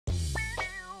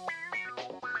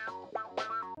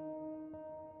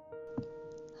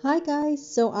Hi guys,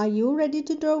 so are you ready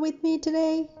to draw with me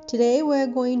today? Today we're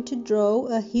going to draw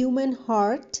a human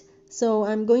heart. So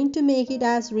I'm going to make it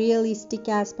as realistic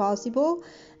as possible,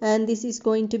 and this is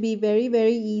going to be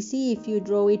very easy if you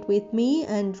draw it with me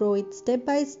and draw it step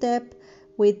by step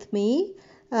with me.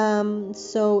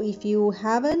 So if you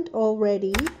haven't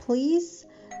already, please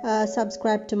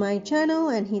subscribe to my channel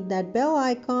and hit that bell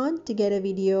icon to get a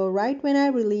video right when I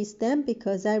release them,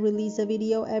 because I release a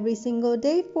video every single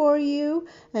day for you,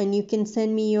 and you can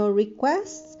send me your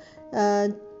requests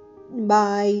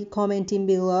by commenting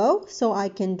below so I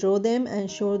can draw them and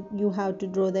show you how to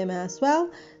draw them as well.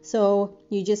 So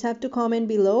you just have to comment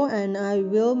below and I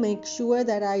will make sure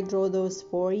that I draw those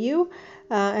for you.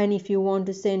 And if you want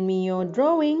to send me your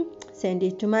drawing, send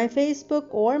it to my Facebook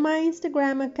or my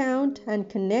Instagram account and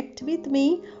connect with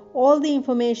me. All the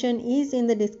information is in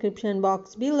the description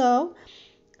box below.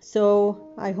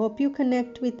 So I hope you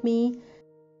connect with me.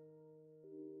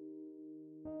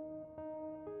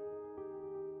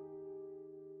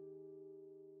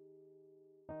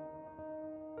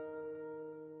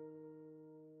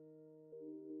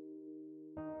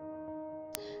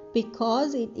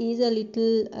 Because it is a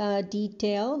little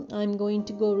detail, I'm going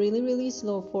to go really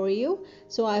slow for you.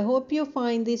 So I hope you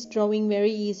find this drawing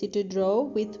very easy to draw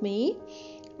with me.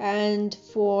 And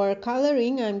for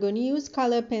coloring, I'm going to use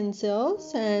color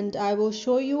pencils, and I will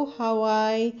show you how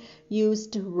I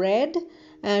used red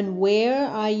and where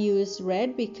I used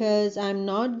red, because I'm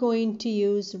not going to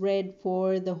use red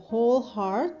for the whole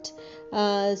heart.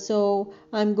 So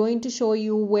I'm going to show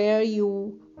you where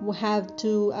you have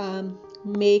to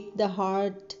make the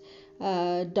heart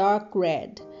dark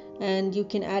red, and you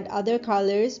can add other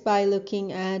colors by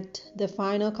looking at the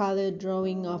final color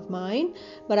drawing of mine,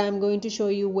 but I'm going to show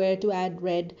you where to add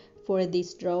red for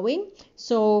this drawing.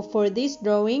 So for this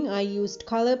drawing I used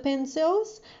color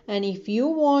pencils, and if you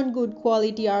want good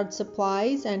quality art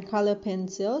supplies and color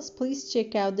pencils, please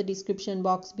check out the description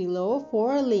box below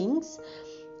for links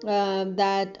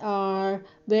that are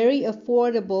very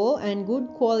affordable and good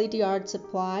quality art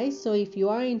supplies. So if you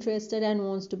are interested and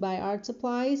wants to buy art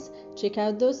supplies, check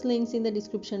out those links in the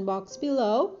description box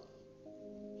below.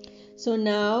 So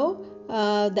now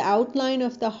the outline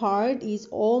of the heart is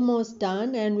almost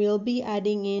done, and we'll be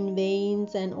adding in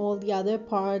veins and all the other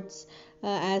parts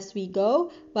as we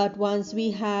go. But once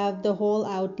we have the whole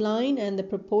outline and the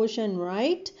proportion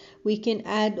right, we can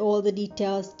add all the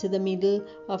details to the middle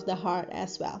of the heart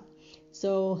as well.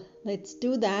 So let's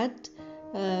do that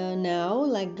now,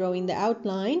 like drawing the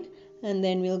outline, and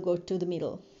then we'll go to the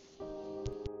middle.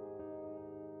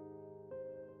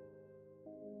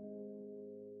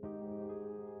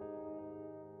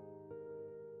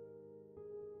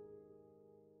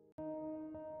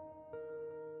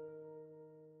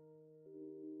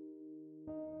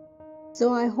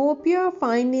 So I hope you are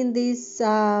finding this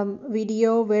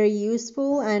video very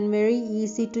useful and very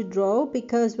easy to draw,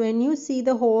 because when you see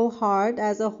the whole heart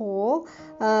as a whole,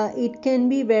 it can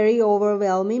be very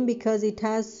overwhelming because it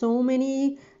has so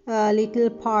many little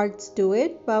parts to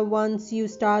it. But once you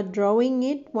start drawing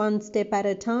it one step at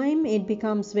a time, it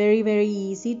becomes very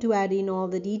easy to add in all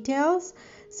the details.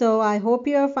 So I hope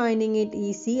you are finding it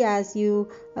easy as you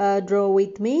draw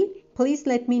with me. Please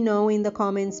let me know in the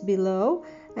comments below.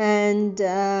 And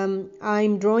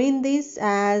I'm drawing this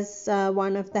as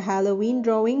one of the Halloween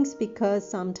drawings, because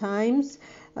sometimes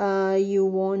you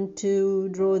want to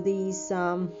draw these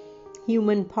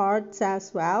human parts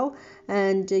as well,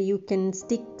 and you can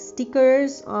stick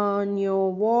stickers on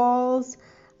your walls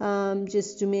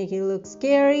just to make it look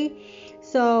scary.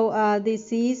 So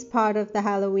this is part of the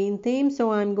Halloween theme,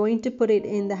 so I'm going to put it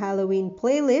in the Halloween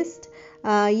playlist.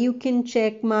 You can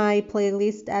check my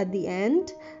playlist at the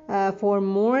end for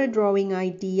more drawing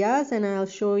ideas, and I'll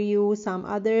show you some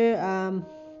other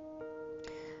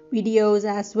videos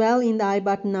as well in the I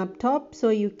button up top, so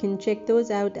you can check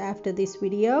those out after this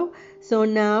video. So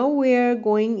now we're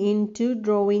going into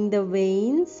drawing the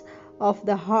veins of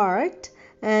the heart,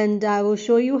 and I will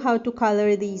show you how to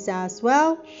color these as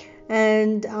well.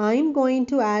 And I'm going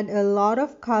to add a lot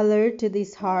of color to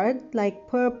this heart, like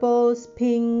purples,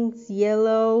 pinks,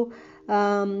 yellow,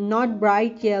 not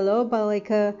bright yellow, but like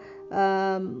a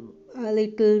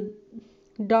little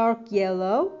dark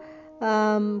yellow,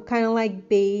 kind of like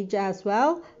beige as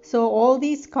well. So all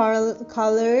these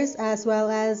colors, as well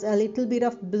as a little bit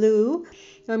of blue,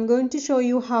 I'm going to show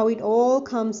you how it all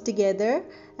comes together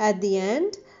at the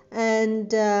end.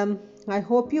 And I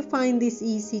hope you find this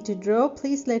easy to draw.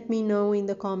 Please let me know in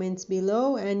the comments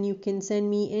below, and you can send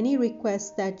me any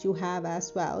requests that you have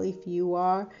as well if you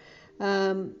are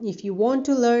If you want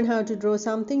to learn how to draw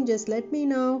something, just let me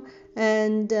know,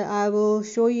 and I will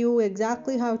show you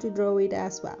exactly how to draw it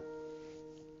as well.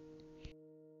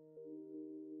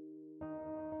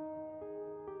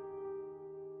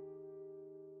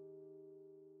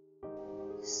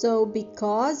 So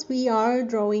because we are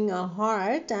drawing a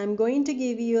heart, I'm going to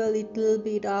give you a little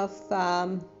bit of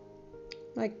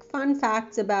like fun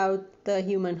facts about the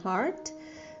human heart.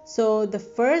 So the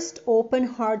first open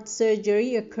heart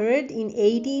surgery occurred in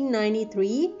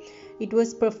 1893. It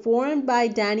was performed by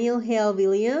Daniel Hale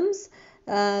Williams.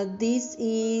 This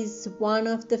is one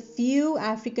of the few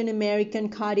African American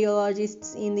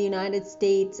cardiologists in the United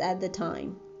States at the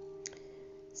time.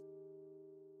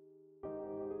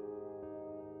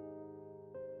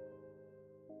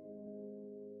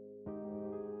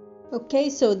 Okay,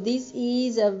 so this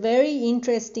is a very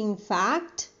interesting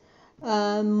fact.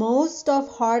 Most of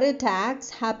heart attacks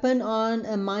happen on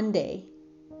a Monday.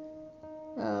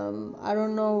 I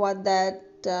don't know what that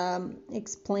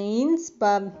explains,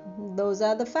 but those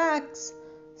are the facts.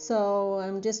 So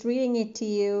I'm just reading it to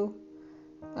you.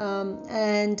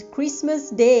 And Christmas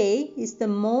Day is the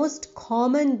most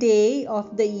common day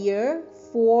of the year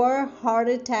for heart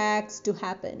attacks to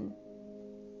happen.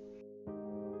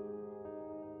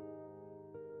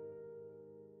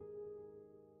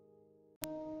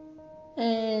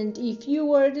 And if you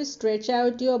were to stretch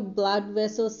out your blood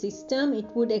vessel system, it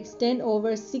would extend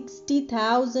over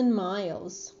 60,000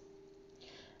 miles.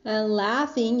 And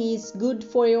laughing is good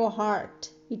for your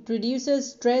heart. It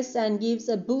reduces stress and gives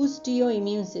a boost to your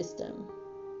immune system.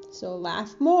 So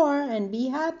laugh more and be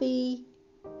happy.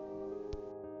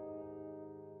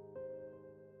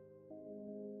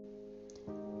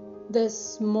 The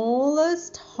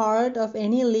smallest heart of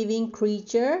any living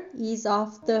creature is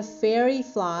of the fairy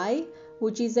fly,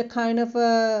 which is a kind of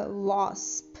a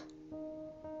wasp.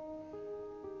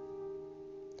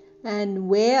 And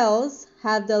whales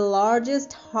have the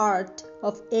largest heart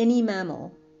of any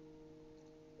mammal.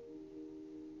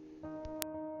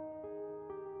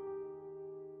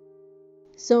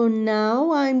 So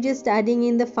now I'm just adding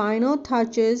in the final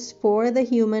touches for the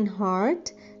human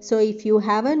heart. So if you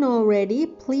haven't already,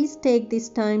 please take this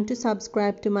time to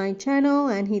subscribe to my channel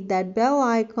and hit that bell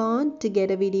icon to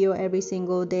get a video every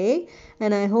single day.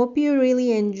 And I hope you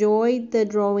really enjoyed the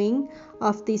drawing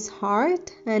of this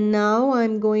heart. And now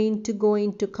I'm going to go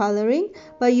into coloring,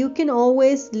 but you can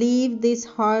always leave this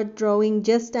heart drawing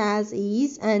just as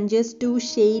is and just do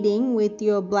shading with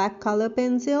your black color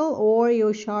pencil or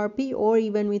your Sharpie or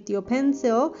even with your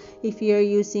pencil if you're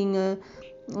using a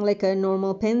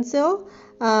normal pencil.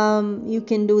 You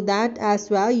can do that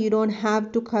as well. You don't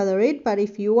have to color it, but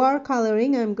if you are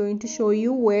coloring, I'm going to show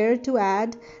you where to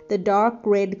add the dark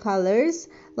red colors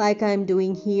like I'm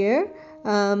doing here.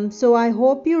 So I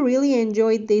hope you really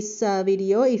enjoyed this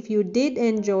video. If you did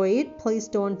enjoy it, please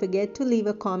don't forget to leave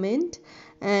a comment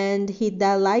and hit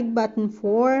that like button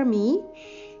for me.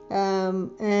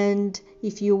 And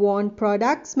if you want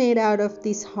products made out of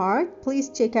this heart, please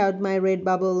check out my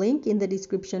Redbubble link in the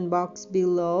description box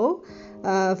below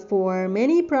for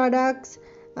many products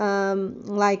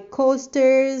like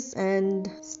coasters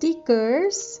and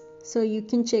stickers. So you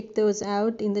can check those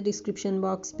out in the description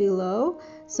box below.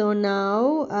 So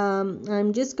now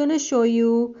I'm just gonna show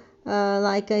you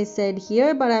like I said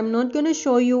here, but I'm not going to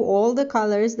show you all the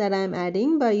colors that I'm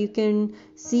adding, but you can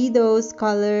see those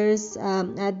colors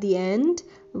at the end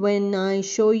when I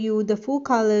show you the full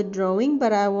color drawing.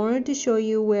 But I wanted to show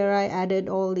you where I added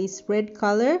all this red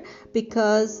color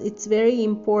because it's very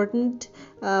important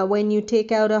when you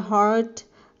take out a heart,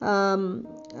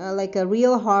 like a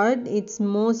real heart. It's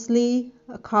mostly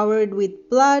covered with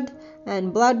blood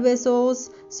and blood vessels,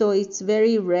 so it's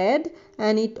very red,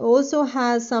 and it also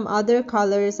has some other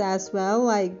colors as well,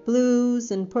 like blues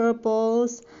and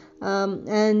purples,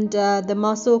 and the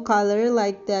muscle color,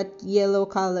 like that yellow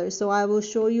color. So I will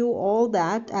show you all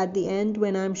that at the end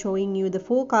when I'm showing you the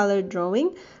full color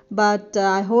drawing. But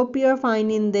I hope you're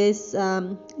finding this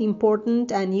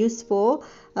important and useful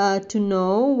to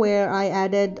know where I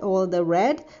added all the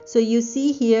red. So you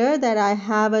see here that I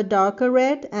have a darker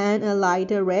red and a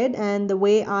lighter red, and the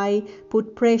way I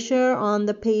put pressure on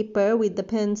the paper with the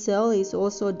pencil is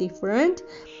also different.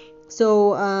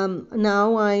 So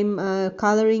now I'm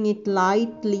coloring it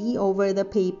lightly over the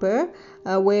paper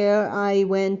where I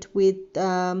went with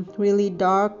really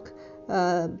dark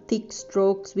thick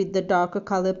strokes with the darker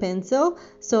color pencil.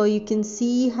 So you can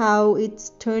see how it's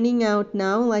turning out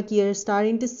now, like you're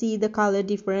starting to see the color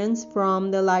difference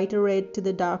from the lighter red to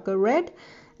the darker red.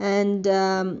 And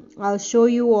I'll show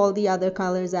you all the other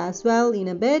colors as well in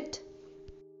a bit.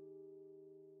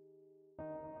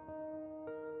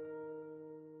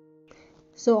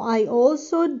 So I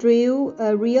also drew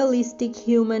a realistic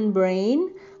human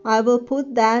brain. I will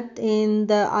put that in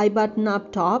the I button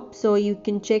up top, so you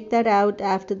can check that out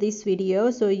after this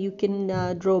video. So you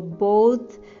can draw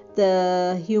both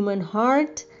the human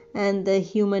heart and the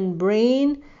human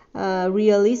brain,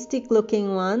 realistic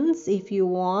looking ones if you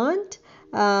want.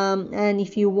 And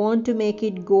if you want to make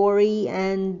it gory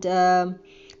and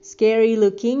scary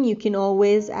looking, you can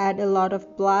always add a lot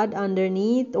of blood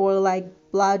underneath, or like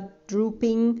blood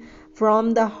drooping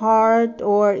from the heart,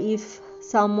 or if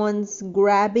someone's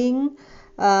grabbing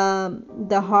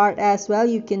the heart as well,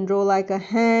 you can draw like a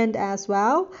hand as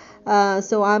well.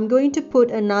 So I'm going to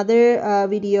put another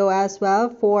video as well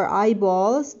for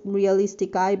eyeballs,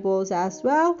 realistic eyeballs as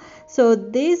well. So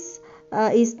this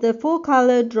is the full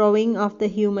color drawing of the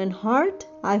human heart.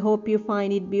 I hope you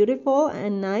find it beautiful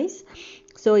and nice.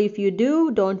 So if you do,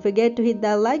 don't forget to hit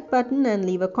that like button and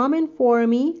leave a comment for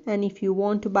me. And if you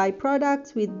want to buy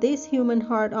products with this human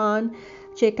heart on,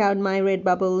 check out my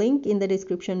Redbubble link in the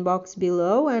description box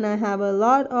below, and I have a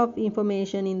lot of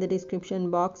information in the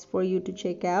description box for you to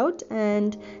check out.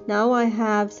 And now I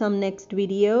have some next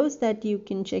videos that you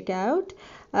can check out.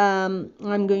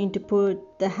 I'm going to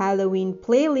put the Halloween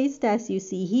playlist as you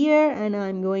see here, and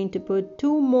I'm going to put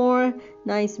 2 more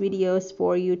nice videos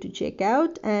for you to check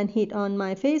out, and hit on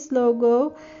my face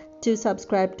logo to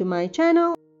subscribe to my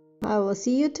channel. I will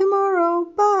see you tomorrow.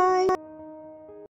 Bye.